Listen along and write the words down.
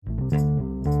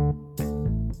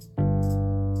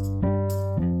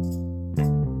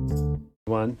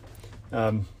One.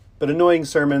 But annoying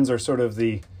sermons are sort of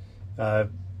the,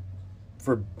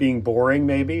 for being boring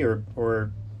maybe,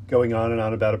 or going on and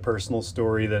on about a personal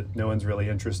story that no one's really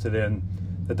interested in,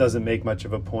 that doesn't make much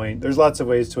of a point. There's lots of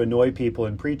ways to annoy people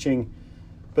in preaching,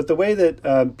 but the way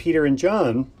that Peter and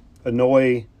John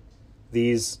annoy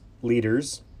these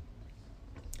leaders,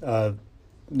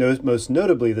 most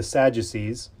notably the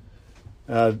Sadducees,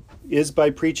 is by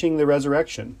preaching the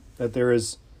resurrection,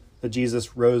 that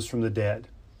Jesus rose from the dead.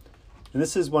 And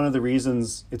this is one of the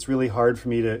reasons it's really hard for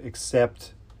me to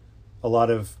accept a lot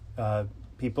of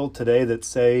people today that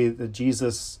say that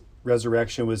Jesus'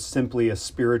 resurrection was simply a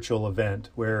spiritual event,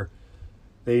 where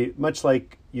they, much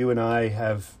like you and I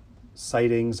have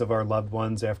sightings of our loved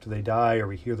ones after they die, or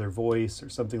we hear their voice or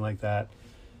something like that,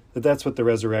 that's what the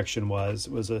resurrection was.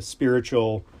 It was a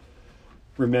spiritual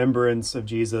remembrance of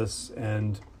Jesus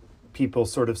and people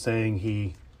sort of saying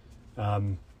he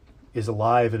is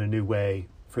alive in a new way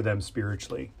for them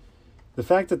spiritually. The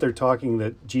fact that they're talking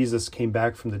that Jesus came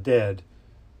back from the dead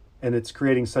and it's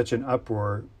creating such an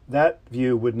uproar, that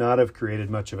view would not have created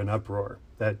much of an uproar,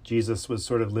 that Jesus was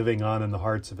sort of living on in the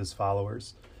hearts of his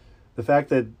followers. The fact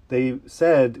that they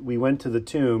said, we went to the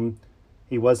tomb,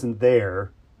 he wasn't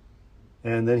there,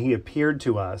 and then he appeared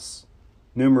to us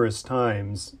numerous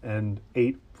times and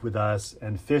ate with us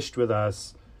and fished with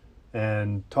us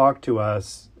and talked to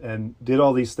us and did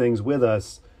all these things with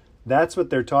us. That's what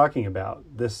they're talking about,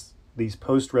 these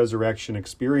post-resurrection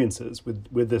experiences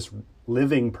with this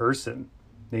living person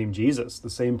named Jesus, the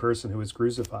same person who was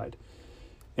crucified.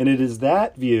 And it is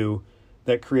that view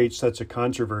that creates such a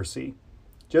controversy.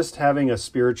 Just having a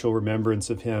spiritual remembrance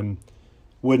of him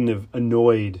wouldn't have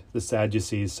annoyed the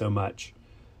Sadducees so much.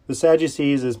 The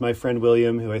Sadducees, as my friend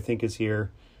William, who I think is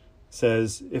here,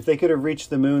 says, if they could have reached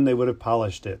the moon, they would have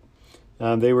polished it.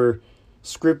 They were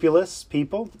scrupulous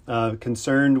people,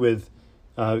 concerned with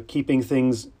keeping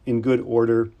things in good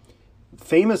order.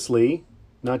 Famously,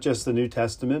 not just the New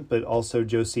Testament, but also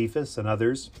Josephus and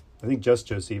others, I think just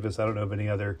Josephus, I don't know of any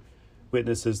other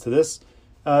witnesses to this,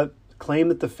 claim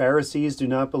that the Pharisees do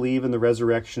not believe in the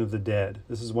resurrection of the dead.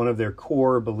 This is one of their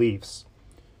core beliefs.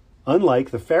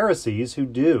 Unlike the Pharisees who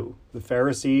do. The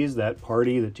Pharisees, that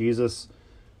party that Jesus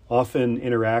often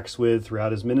interacts with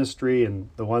throughout his ministry, and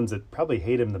the ones that probably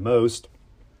hate him the most,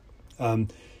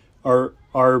 are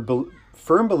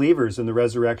firm believers in the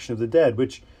resurrection of the dead,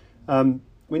 which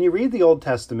when you read the Old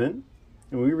Testament,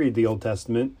 and we read the Old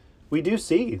Testament, we do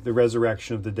see the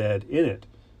resurrection of the dead in it.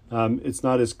 It's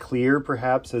not as clear,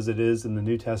 perhaps, as it is in the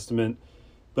New Testament,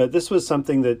 but this was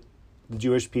something that the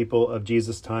Jewish people of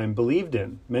Jesus' time believed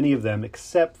in, many of them,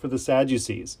 except for the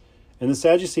Sadducees. And the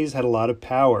Sadducees had a lot of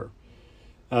power.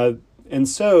 And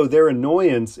so their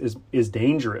annoyance is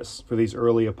dangerous for these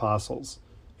early apostles.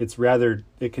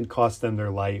 It can cost them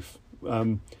their life.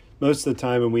 Most of the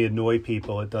time when we annoy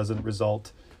people, it doesn't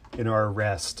result in our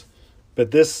arrest.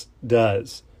 But this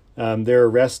does. They're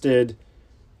arrested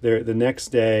the next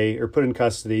day, or put in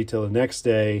custody till the next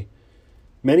day.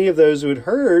 Many of those who had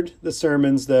heard the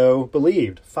sermons, though,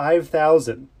 believed.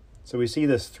 5,000. So we see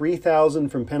this 3,000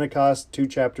 from Pentecost 2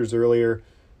 chapters earlier.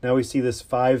 Now we see this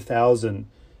 5,000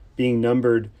 being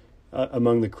numbered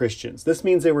among the Christians. This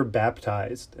means they were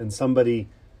baptized, and somebody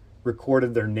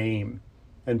recorded their name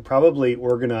and probably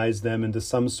organized them into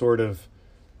some sort of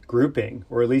grouping,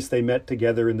 or at least they met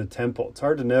together in the temple. It's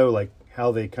hard to know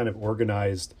how they kind of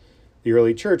organized the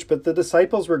early church, but the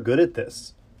disciples were good at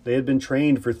this. They had been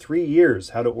trained for 3 years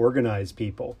how to organize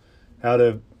people, how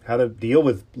to deal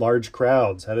with large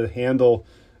crowds, how to handle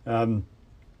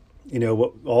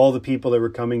all the people that were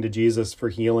coming to Jesus for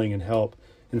healing and help.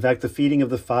 In fact, the feeding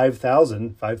of the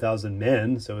 5,000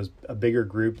 men, so it was a bigger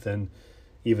group than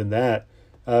even that,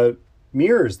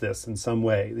 mirrors this in some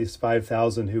way, these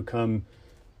 5,000 who come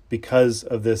because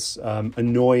of this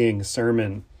annoying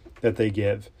sermon that they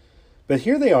give. But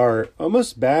here they are,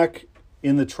 almost back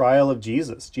in the trial of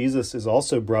Jesus. Jesus is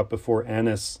also brought before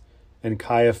Annas and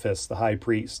Caiaphas, the high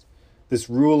priest, this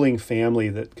ruling family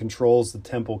that controls the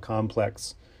temple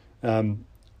complex,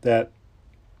 that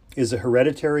is a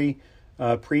hereditary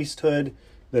priesthood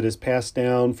that is passed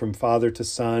down from father to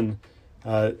son,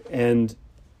 and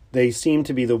they seem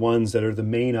to be the ones that are the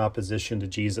main opposition to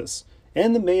Jesus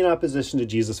and the main opposition to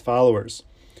Jesus' followers.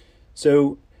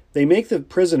 So they make the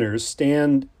prisoners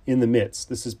stand in the midst.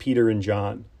 This is Peter and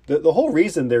John. The whole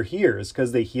reason they're here is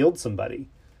because they healed somebody.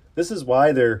 This is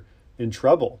why they're in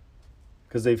trouble,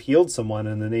 because they've healed someone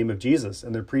in the name of Jesus,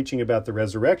 and they're preaching about the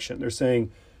resurrection. They're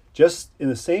saying, just in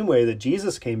the same way that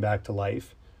Jesus came back to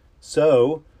life,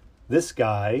 so this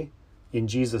guy in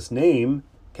Jesus' name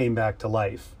came back to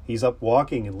life. He's up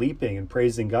walking and leaping and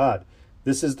praising God.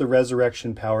 This is the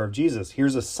resurrection power of Jesus.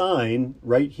 Here's a sign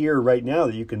right here, right now,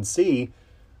 that you can see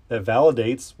that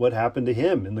validates what happened to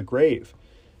him in the grave.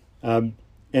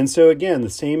 And so again, the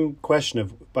same question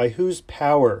of by whose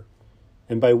power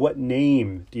and by what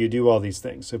name do you do all these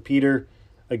things? So Peter,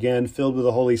 again, filled with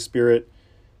the Holy Spirit,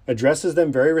 addresses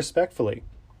them very respectfully.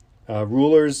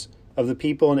 Rulers of the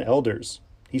people and elders.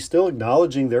 He's still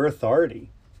acknowledging their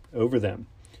authority over them.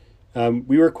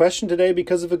 We were questioned today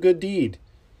because of a good deed.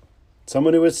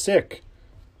 Someone who was sick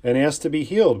and asked to be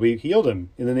healed. We healed him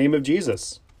in the name of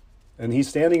Jesus. And he's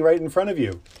standing right in front of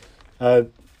you.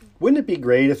 Wouldn't it be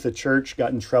great if the church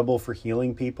got in trouble for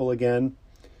healing people again?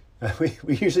 We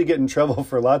usually get in trouble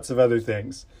for lots of other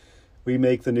things. We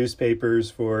make the newspapers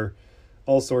for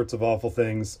all sorts of awful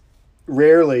things.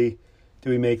 Rarely do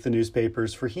we make the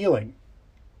newspapers for healing.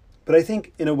 But I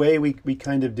think in a way we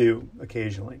kind of do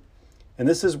occasionally. And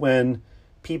this is when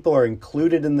people are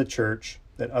included in the church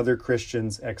that other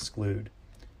Christians exclude.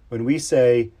 When we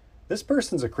say, this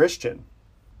person's a Christian.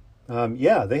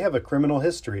 Yeah, they have a criminal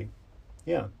history.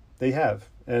 Yeah, they have.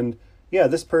 And yeah,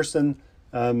 this person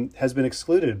has been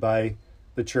excluded by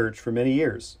the church for many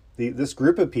years. This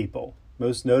group of people,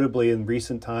 most notably in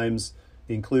recent times,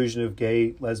 the inclusion of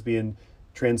gay, lesbian,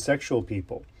 transsexual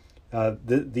people.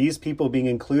 These people being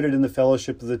included in the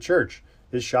fellowship of the church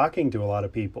is shocking to a lot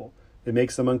of people. It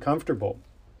makes them uncomfortable.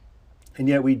 And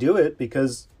yet we do it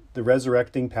because the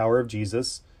resurrecting power of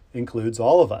Jesus includes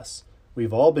all of us.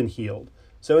 We've all been healed.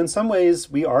 So in some ways,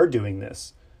 we are doing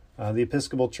this. The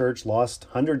Episcopal Church lost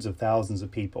hundreds of thousands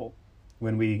of people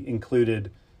when we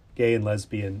included gay and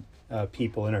lesbian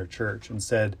people in our church and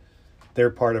said, they're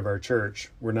part of our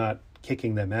church. We're not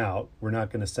kicking them out. We're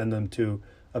not going to send them to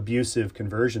abusive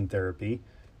conversion therapy.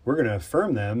 We're going to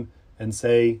affirm them and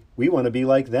say, we want to be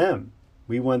like them.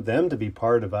 We want them to be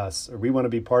part of us, or we want to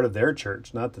be part of their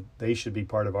church, not that they should be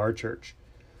part of our church.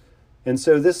 And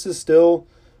so this is still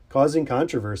causing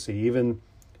controversy, even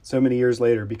so many years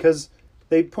later, because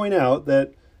they point out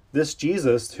that this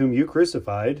Jesus whom you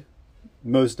crucified,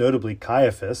 most notably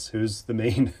Caiaphas, who's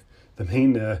one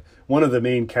of the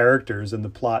main characters in the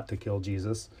plot to kill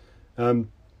Jesus,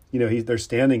 they're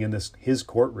standing in his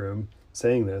courtroom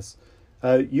saying this.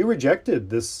 You rejected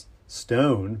this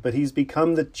stone, but he's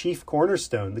become the chief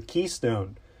cornerstone, the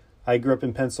keystone. I grew up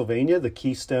in Pennsylvania, the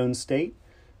Keystone State,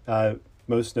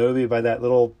 most notably by that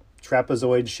little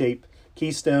trapezoid-shaped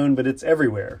keystone, but it's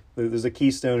everywhere. There's a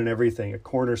keystone in everything, a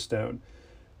cornerstone.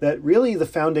 That really the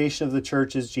foundation of the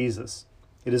church is Jesus.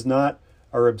 It is not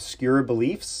our obscure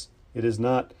beliefs. It is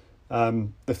not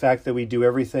the fact that we do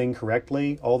everything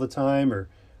correctly all the time or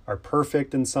are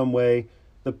perfect in some way.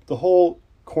 The whole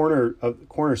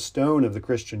cornerstone of the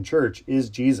Christian church is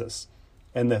Jesus.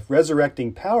 And the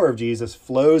resurrecting power of Jesus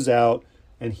flows out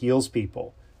and heals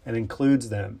people and includes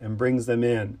them and brings them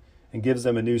in and gives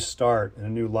them a new start and a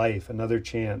new life, another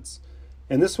chance.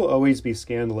 And this will always be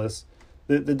scandalous.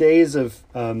 The days of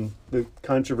the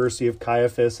controversy of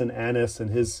Caiaphas and Annas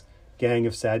and his gang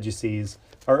of Sadducees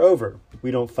are over.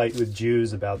 We don't fight with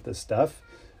Jews about this stuff.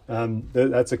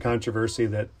 That's a controversy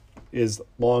that is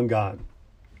long gone.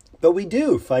 But we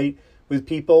do fight with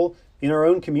people in our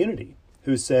own community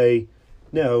who say,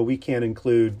 no, we can't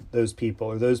include those people,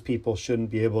 or those people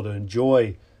shouldn't be able to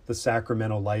enjoy the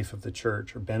sacramental life of the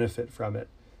church or benefit from it.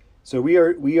 So we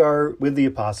are with the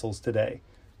apostles today.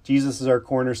 Jesus is our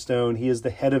cornerstone. He is the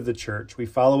head of the church. We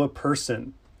follow a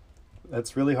person.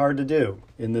 That's really hard to do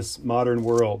in this modern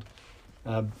world.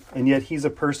 And yet he's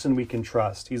a person we can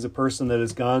trust. He's a person that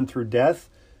has gone through death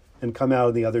and come out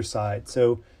on the other side.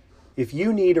 So if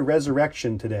you need a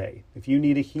resurrection today, if you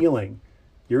need a healing,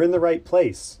 you're in the right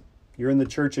place. You're in the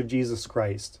Church of Jesus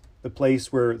Christ, the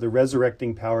place where the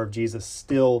resurrecting power of Jesus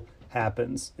still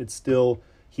happens. It still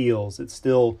heals. It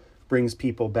still brings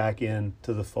people back in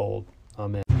to the fold.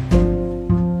 Amen.